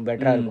வந்து இருக்கும்,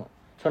 பெட்டரா இருக்கும்.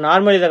 சோ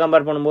நார்மல் இத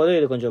கம்பேர் பண்ணும்போது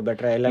இது கொஞ்சம்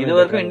பெட்டரா. எல்லாம் இது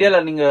வரைக்கும் இந்தியால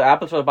நீங்க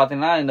ஆப்பிள் ஸ்டோர்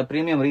பாத்தீங்கன்னா இந்த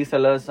பிரீமியம்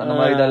ரீசெல்லர்ஸ் அந்த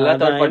மாதிரி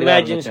இதெல்லாம் தேர்ட் பார்ட்டி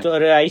இமேஜின்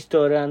ஸ்டோர், ஐ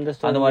ஸ்டோர்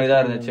அந்த மாதிரி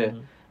தான் இருந்துச்சு.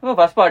 இப்போ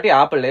ஃபர்ஸ்ட் பார்ட்டி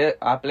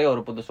ஆப்பிளே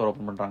ஒரு புது ஸ்டோர்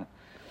ஓபன் பண்றாங்க.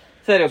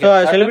 சரி ஓகே.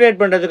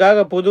 செலிப்ரேட்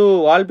பண்றதுக்காக புது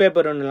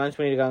வால்பேப்பர் ஒன்று லான்ச்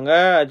பண்ணிருக்காங்க.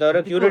 அது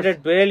தவிர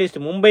கியூரேட்டட் பிளேலிஸ்ட்,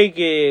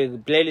 மும்பைக்கு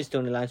பிளேலிஸ்ட்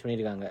ஒன்று லான்ச்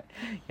பண்ணிருக்காங்க.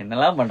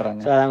 என்னெல்லாம்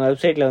பண்றாங்க அவங்க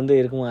வெப்சைட்ல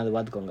வந்து இருக்குமா, அது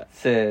பாத்துக்கோங்க.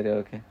 சரி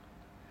ஓகே.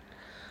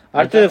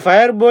 அடுத்தது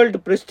ஃபயர் போல்ட்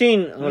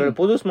பிரிஸ்டீன், உங்களோட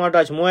புது ஸ்மார்ட்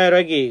வாட்ச் 3000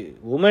 ரூபாய்க்கு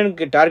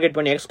உமனுக்கு டார்கெட்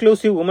பண்ணி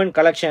எக்ஸ்க்ளூசிவ் உமன்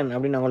கலெக்ஷன்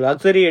அப்படின்னு அவங்க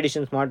லக்ஸரி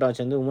எடிஷன் ஸ்மார்ட்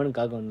வாட்ச் வந்து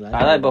உமனுக்காக வந்து.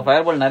 அதான் இப்போ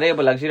ஃபயர் போல்ட் நிறைய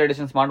இப்போ luxury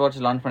edition smart watch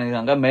launch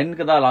பண்ணிருக்காங்க.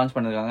 மென்க்கு தான் லான்ச்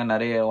பண்ணிருக்காங்க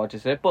நிறைய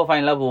வாட்சஸ். இப்போ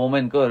ஃபைனலா இப்போ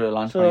உமனுக்கு ஒரு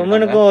லான்ச் பண்ணிருக்காங்க.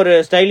 உமனுக்கும் ஒரு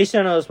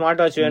ஸ்டைலிஷான ஒரு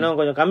ஸ்மார்ட் வாட்ச் வேணும்,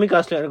 கொஞ்சம் கம்மி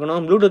காஸ்ட்ல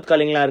இருக்கணும், ப்ளூடூத்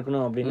காலிங்லாம்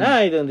இருக்கணும் அப்படின்னா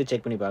இது வந்து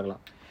செக் பண்ணி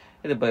பார்க்கலாம்.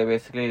 இது இப்போ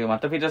பேசிக்கலி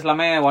மற்ற ஃபீச்சர்ஸ்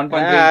எல்லாமே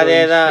 1.3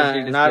 அதேதான்.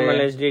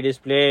 நார்மல் HD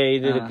டிஸ்பிளே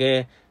இது இருக்கு,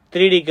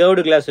 3D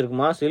கர்வ்டு கிளாஸ்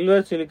இருக்குமா,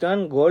 silver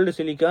silicon, gold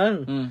silicon,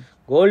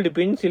 gold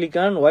பின்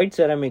சிலிகான், ஒயிட்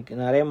செராமிக்,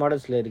 நிறைய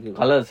மாடல்ஸ்ல இருக்கு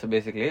colours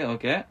basically.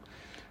 Okay.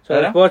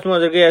 So sports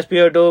mode இருக்கு,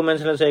 SPO2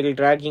 மென்சுரல் சைக்கிள்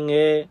ட்ராக்கிங்.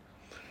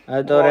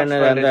 அது தவிர என்ன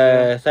அந்த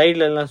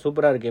சைடுல எல்லாம்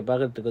சூப்பரா இருக்கு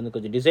பாக்கிறதுக்கு, வந்து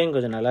கொஞ்சம் டிசைன்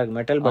கொஞ்சம் நல்லா இருக்கு,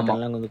 மெட்டல் பட்டன்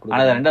எல்லாம் வந்து கொடுங்க.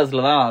 ஆனா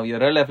ரெண்டாவதுல தான்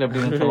ரியல் லைஃப்ல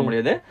எப்படி சொல்ல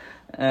முடியாது.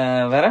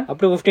 வேற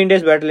up to 15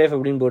 days battery life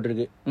அப்படின்னு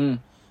போட்டுருக்கு.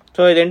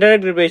 ஸோ இது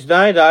இன்டராக்டிவ் பிரைஸ்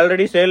தான். இது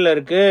ஆல்ரெடி சேல்ல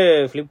இருக்கு.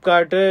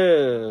 ஃபிளிப்கார்ட்,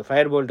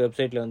 ஃபயர் போல்ட்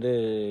வெப்சைட்ல வந்து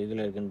இதுல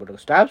இருக்குன்னு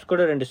போட்டுருக்கு. ஸ்டாப்ஸ்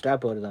கூட 2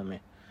 ஸ்டாப் வருதாமே.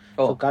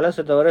 கலர்ஸ்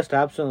தவிர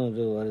ஸ்டாப்ஸும்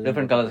இது வருது,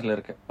 டிஃபரெண்ட் கலர்ஸ்ல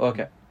இருக்கு.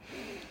 ஓகே.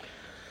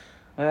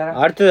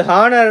 அடுத்து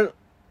ஹானர்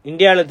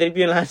இந்தியாவில்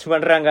திருப்பியும் லான்ச்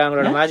பண்றாங்க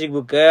அவங்களோட மேஜிக்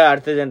புக்கு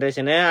அடுத்த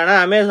ஜென்ரேஷனு. ஆனா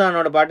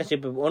அமேசானோட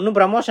பார்ட்னர்ஷிப் ஒன்னும்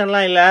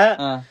ப்ரமோஷன்லாம் இல்ல,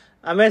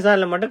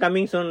 அமேசான்ல மட்டும்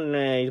கமிங் சூன்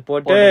இது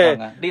போட்டு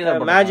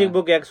மேஜிக்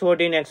புக்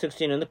X14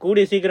 X16 வந்து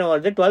கூடிய சீக்கிரம்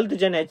வருது. 12th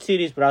gen H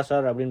series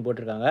processor அப்படின்னு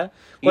போட்டிருக்காங்க.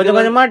 கொஞ்சம்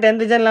கொஞ்சமா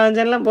 10th gen 11th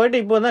gen எல்லாம் போயிட்டு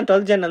இப்போ தான்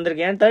 12th gen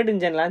வந்திருக்கு. ஏன்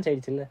 13th gen லான்ச்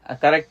ஆயிடுச்சு இல்ல?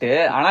 கரெக்ட்.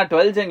 ஆனா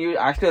 12th gen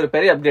ஆக்சுவலி ஒரு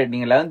பெரிய அப்டேட்.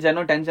 நீங்க 11th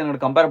gen 10th gen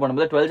compare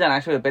பண்ணும்போது 12th gen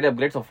ஆக்சுவலி ஒரு பெரிய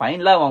அப்டேட். சோ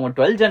ஃபைனலா அவங்க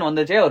 12th gen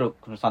வந்துச்சே ஒரு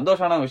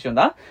சந்தோஷமான விஷயம்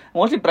தான்.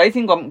 மோஸ்ட்லி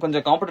பிரைசிங்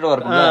கொஞ்சம் காம்படிட்டிவா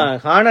இருக்கும்.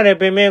 ஹானர்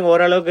எப்பயுமே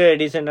ஓரளவுக்கு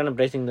டீசென்ட்டான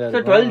பிரைசிங் தான்.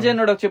 12th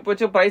gen ஓட சிப்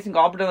வச்சு பிரைசிங்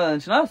காம்படிட்டிவா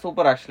இருந்துச்சுன்னா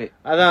சூப்பர். ஆக்சுவலி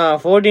அதான்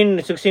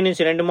 14 16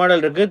 inch 2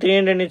 மாடல் இருக்கு.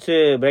 300 nits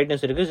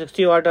பிரைட்னஸ் இருக்கு.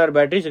 60 watt hour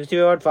battery,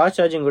 65 watt fast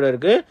charging கூட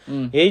இருக்கு.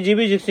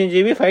 8GB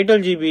 16GB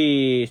 512GB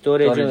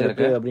ஸ்டோரேஜ்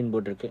இருக்கு அப்படின்னு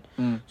போட்டுருக்கு.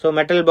 So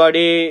metal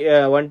body,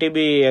 1TB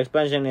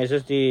expansion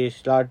SSD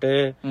slot.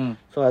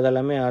 So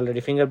அதெல்லாமே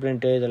ஆல்ரெடி ஃபிங்கர்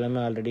பிரிண்ட்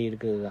இதெல்லாமே ஆல்ரெடி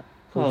இருக்குது தான்.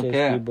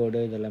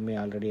 கீபோர்டு இதெல்லாமே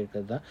ஆல்ரெடி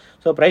இருக்குது தான்.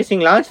 ஸோ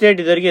பிரைசிங் லான்ச்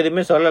டேட் இது வரைக்கும்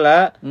எதுவுமே சொல்லலை.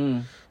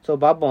 ஸோ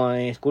பார்ப்போம்,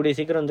 கூடிய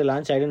சீக்கிரம் வந்து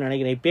லான்ச் ஆகிடும்னு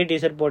நினைக்கிறேன். இப்பயே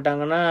டீசர்ட்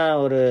போட்டாங்கன்னா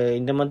ஒரு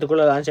இந்த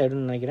மந்த்துக்குள்ள லான்ச்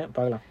ஆகிடும்னு நினைக்கிறேன்.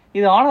 பார்க்கலாம்.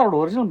 இது ஆனரோட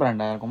ஒரிஜினல்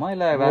பிராண்டா இருக்குமா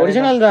இல்ல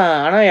ஒரிஜினல் தான்,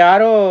 ஆனா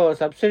யாரோ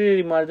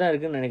சப்சிடி மாதிரி தான்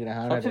இருக்குன்னு நினைக்கிறேன்.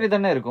 சப்சிடி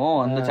தானே இருக்கும்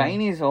அந்த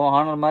சைனீஸ்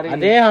ஆனர் மாதிரி.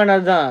 அதே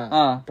ஆனர் தான்,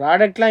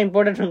 ப்ராடக்ட்லாம்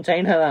இம்போர்ட்டட் ஃப்ரம்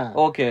சைனா தான்.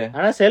 ஓகே,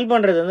 ஆனா செல்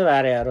பண்றது வந்து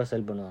வேற யாரோ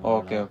செல் பண்ணுவாங்க.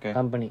 Okay okay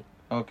company.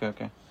 Okay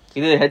okay.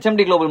 இது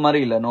HMD குளோபல்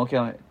மாதிரி இல்ல,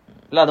 நோக்கியா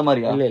இல்ல அது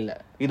மாதிரியா? இல்ல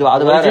இது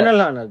அது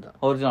ஒரிஜினல் ஆனர் தான்.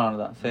 ஒரிஜினல்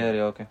ஆனர் தான். சரி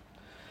ஓகே.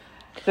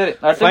 சரி,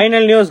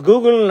 final news.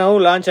 Google Now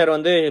launcher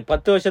வந்து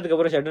 10 வருஷத்துக்கு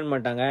அப்புறம் ஷட் டவுன்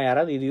பண்ணிட்டாங்க.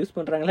 யாராவது இது யூஸ்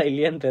பண்றாங்களா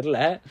இல்லையான்னு தெரியல.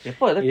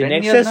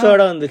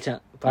 நெக்ஸஸோட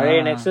வந்துச்சான், பழைய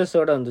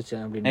நெக்ஸஸோட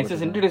வந்துச்சான். அப்படி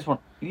நெக்ஸஸ் இன்ட்ரோ듀ஸ்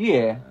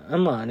இல்லையே?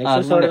 ஆமா,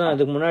 நெக்ஸஸோட தான்.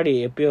 அதுக்கு முன்னாடி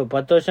எப்பயோ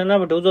 10 வருஷம்னா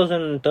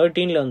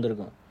 2013ல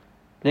வந்திருக்கும்.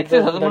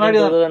 நெக்ஸஸ் அதுக்கு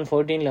முன்னாடி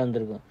 2014ல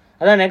வந்திருக்கும்.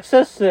 அதான்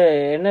நெக்ஸஸ்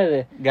என்னது,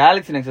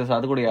 கேலக்ஸி நெக்ஸஸ்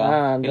அது கூடயா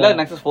இல்ல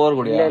நெக்ஸஸ் 4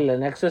 கூடயா? இல்ல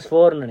Nexus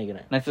 4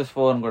 நினைக்கிறேன். Nexus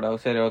 4 கூட.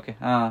 சரி ஓகே.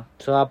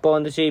 சோ அப்ப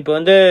வந்துச்சு. இப்போ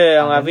வந்து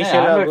அவங்க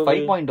ஆபீஷியலா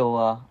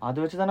 5.0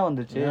 அது வச்சு தானே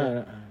வந்துச்சு.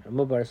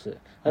 ரொம்ப பழசு.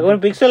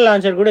 அதுக்கு பிக்சல்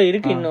லான்ச்சர் கூட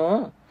இருக்கு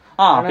இன்னும்.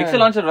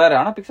 பிக்சல் லான்ச்சர் வேற.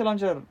 ஆனா pixel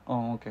launcher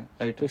okay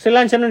right. Pixel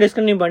launcher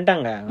discontinue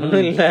பண்ணிட்டாங்க.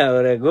 ஒண்ணும் இல்ல,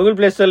 ஒரு Google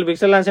Play Store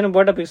pixel launcher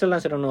போட்டா பிக்சல்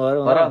லான்ச்சர் ஒன்னு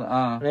வரும்.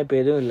 ஆனா இப்ப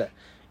எதுவும் இல்ல.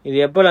 இது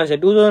எப்போ லான்ச்?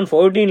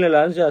 2014ல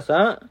லான்ச் ஆச்சா.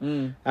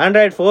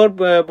 Android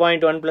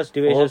 4.1 plus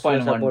devices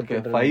support.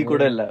 5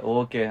 கூட இல்ல.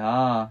 ஓகே.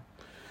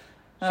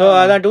 சோ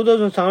அதான்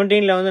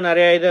 2017ல வந்து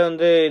நிறைய இதை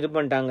வந்து இது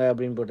பண்ணிட்டாங்க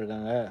அப்படின்னு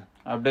போட்டிருக்காங்க.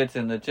 அப்டேட்ஸ்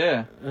இருந்துச்சு.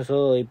 சோ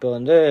இப்போ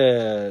வந்து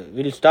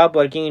will stop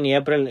working in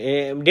April.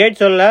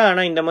 Date சொல்லல,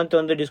 ஆனா இந்த மந்த்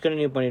வந்து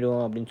டிஸ்கண்டினியூ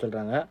பண்ணிடுவோம் அப்படின்னு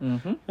சொல்றாங்க.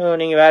 ஸோ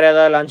நீங்க வேற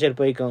ஏதாவது லான்ச்சர்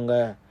போய்க்கோங்க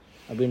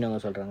அப்படின்னு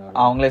அவங்க சொல்றாங்க.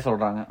 அவங்களே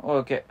சொல்றாங்க.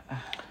 ஓகே.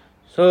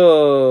 ஸோ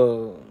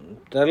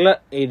தெரியல,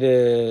 இது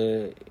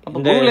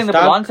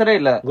லான்ச்சரே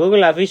இல்ல.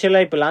 கூகுள் அபிஷியலா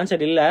இப்ப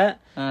லான்ச்சர் இல்ல.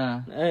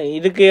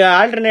 இதுக்கு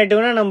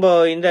ஆல்டர்னேட்டிவ்னா நம்ம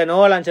இந்த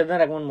நோவா லான்ச்சர்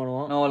தான் ரெக்கமெண்ட்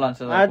பண்ணுவோம். நோவா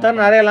லான்ச்சர் அது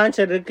தவிர நிறைய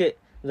லான்ச்சர் இருக்கு.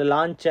 இந்த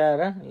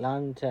லான்ச்சர்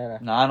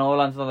நான் நோவா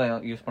லான்ச்சர்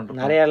தான் யூஸ்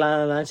பண்றேன். நிறைய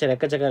லான்ச்சர்,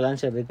 எக்கச்சக்க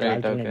லான்ச்சர் இருக்கு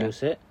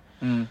ஆல்டர்னேட்டிவ்ஸ்.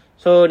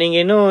 ஸோ நீங்க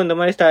இன்னும் இந்த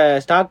மாதிரி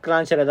ஸ்டாக்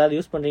லான்ச்சர் ஏதாவது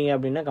யூஸ் பண்றீங்க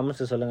அப்படின்னா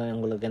கமெண்ட்ஸ் சொல்லுங்க,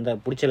 உங்களுக்கு எந்த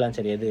பிடிச்ச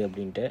லான்ச்சர் எது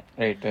அப்படின்ட்டு.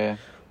 ரைட்.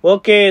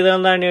 ஓகே,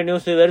 இதெல்லாம் தான்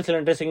நியூஸ். வேறு சில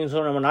இன்ட்ரெஸ்டிங் நியூஸ்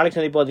நம்ம நாளைக்கு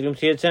சந்திப்போம்.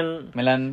 CHN Milan.